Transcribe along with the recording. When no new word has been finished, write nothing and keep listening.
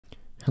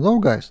Hello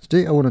guys,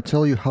 today I want to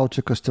tell you how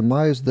to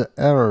customize the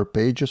error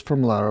pages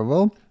from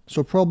Laravel.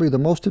 So probably the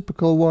most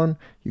typical one,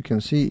 you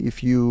can see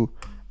if you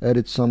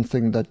edit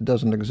something that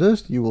doesn't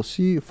exist, you will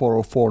see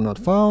 404 not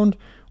found,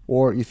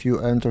 or if you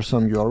enter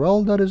some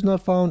URL that is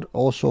not found,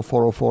 also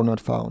 404 not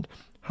found.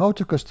 How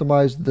to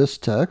customize this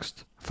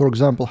text, for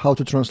example, how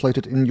to translate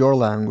it in your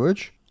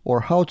language, or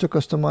how to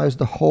customize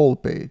the whole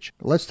page.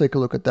 Let's take a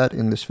look at that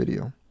in this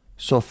video.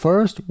 So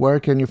first,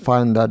 where can you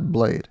find that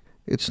blade?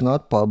 It's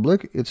not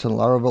public, it's in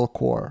Laravel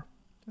core.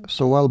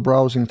 So while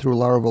browsing through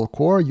Laravel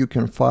core, you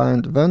can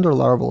find vendor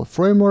Laravel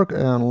framework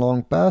and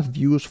long path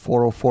views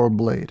 404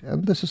 blade,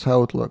 and this is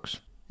how it looks.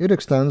 It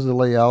extends the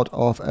layout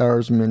of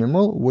errors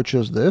minimal, which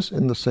is this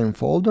in the same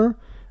folder,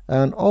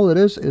 and all it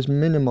is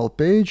minimal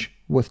page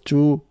with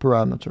two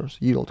parameters,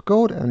 yield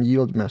code and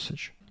yield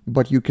message.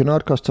 But you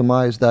cannot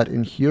customize that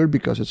in here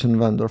because it's in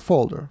vendor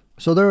folder.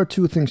 So there are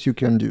two things you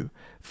can do.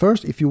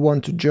 First, if you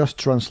want to just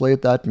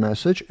translate that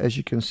message, as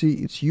you can see,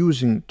 it's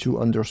using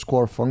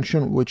 _to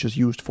function, which is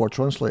used for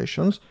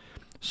translations.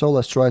 So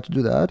let's try to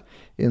do that.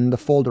 In the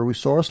folder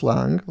resource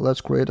lang,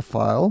 let's create a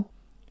file,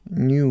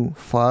 new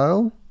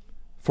file,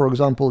 for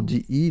example,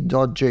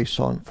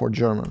 de.json for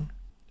German.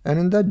 And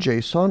in that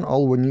JSON,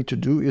 all we need to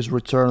do is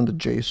return the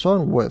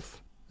JSON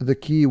with the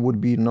key would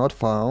be not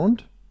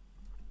found,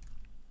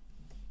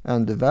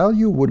 and the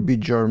value would be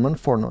German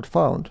for not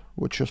found,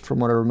 which is, from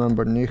what I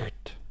remember,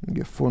 nicht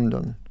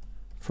gefunden,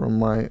 from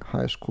my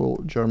high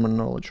school German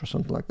knowledge or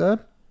something like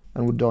that.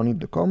 And we don't need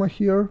the comma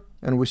here,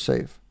 and we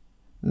save.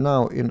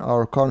 Now in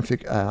our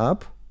config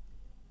app,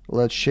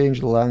 let's change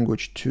the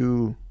language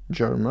to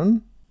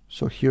German.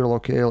 So here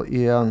locale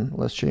en,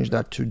 let's change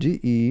that to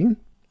DE,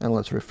 and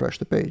let's refresh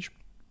the page.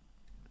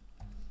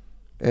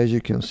 As you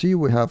can see,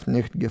 we have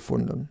nicht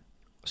gefunden.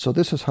 So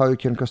this is how you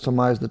can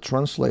customize the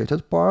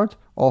translated part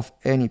of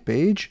any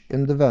page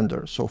in the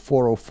vendor. So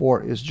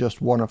 404 is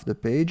just one of the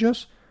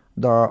pages.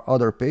 There are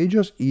other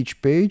pages,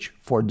 each page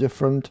for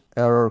different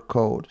error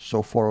code.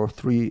 So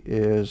 403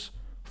 is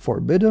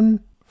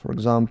forbidden. For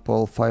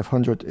example,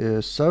 500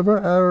 is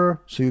server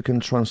error. So you can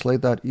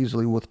translate that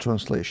easily with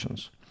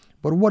translations.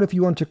 But what if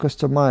you want to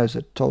customize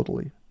it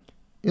totally?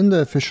 In the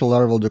official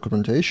Laravel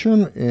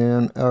documentation,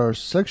 in errors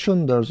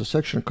section, there's a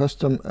section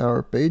custom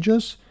error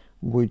pages,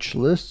 which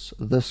lists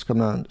this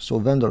command. So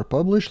vendor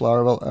publish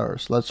Laravel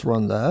errors. Let's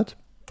run that,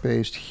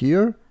 paste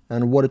here,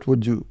 and what it would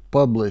do,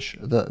 publish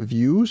the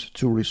views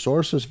to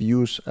resources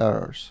views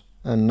errors.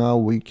 And now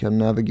we can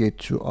navigate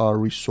to our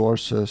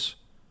resources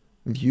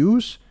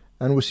views,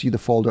 and we see the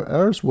folder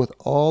errors with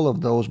all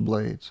of those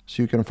blades.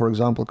 So you can, for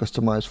example,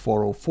 customize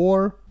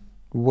 404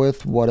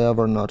 with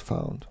whatever not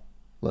found.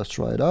 Let's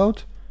try it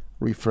out,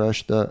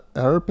 refresh the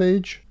error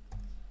page,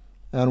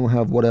 and we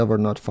have whatever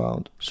not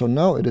found. So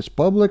now it is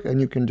public,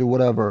 and you can do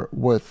whatever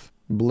with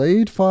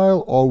blade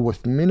file or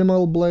with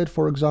minimal blade,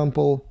 for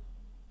example.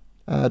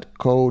 Add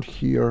code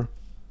here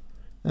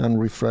and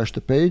refresh the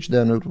page,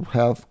 then it will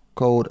have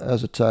code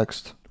as a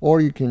text.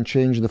 Or you can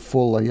change the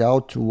full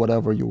layout to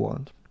whatever you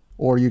want.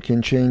 Or you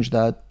can change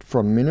that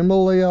from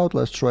minimal layout,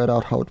 let's try it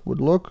out how it would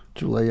look,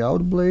 to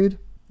layout blade,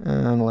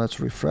 and let's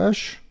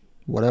refresh,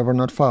 whatever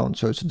not found.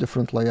 So it's a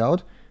different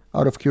layout.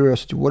 Out of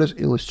curiosity, what is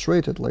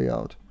illustrated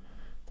layout?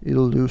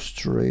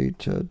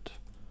 Illustrated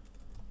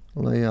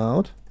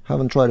layout.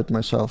 Haven't tried it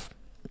myself.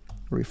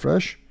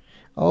 Refresh.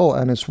 Oh,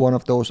 and it's one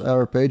of those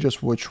error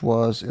pages which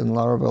was in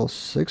Laravel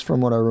 6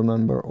 from what I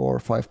remember, or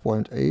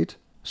 5.8.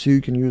 So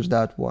you can use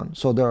that one.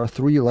 So there are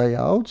three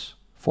layouts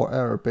for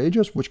error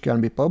pages which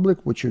can be public,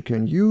 which you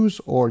can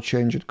use or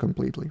change it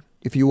completely.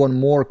 If you want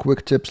more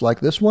quick tips like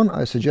this one,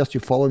 I suggest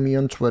you follow me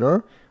on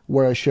Twitter,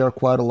 where I share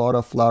quite a lot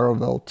of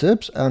Laravel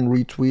tips and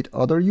retweet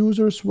other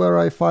users where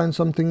I find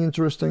something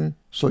interesting.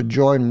 So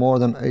join more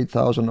than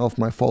 8,000 of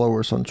my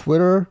followers on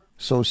Twitter.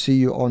 So see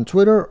you on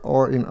Twitter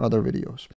or in other videos.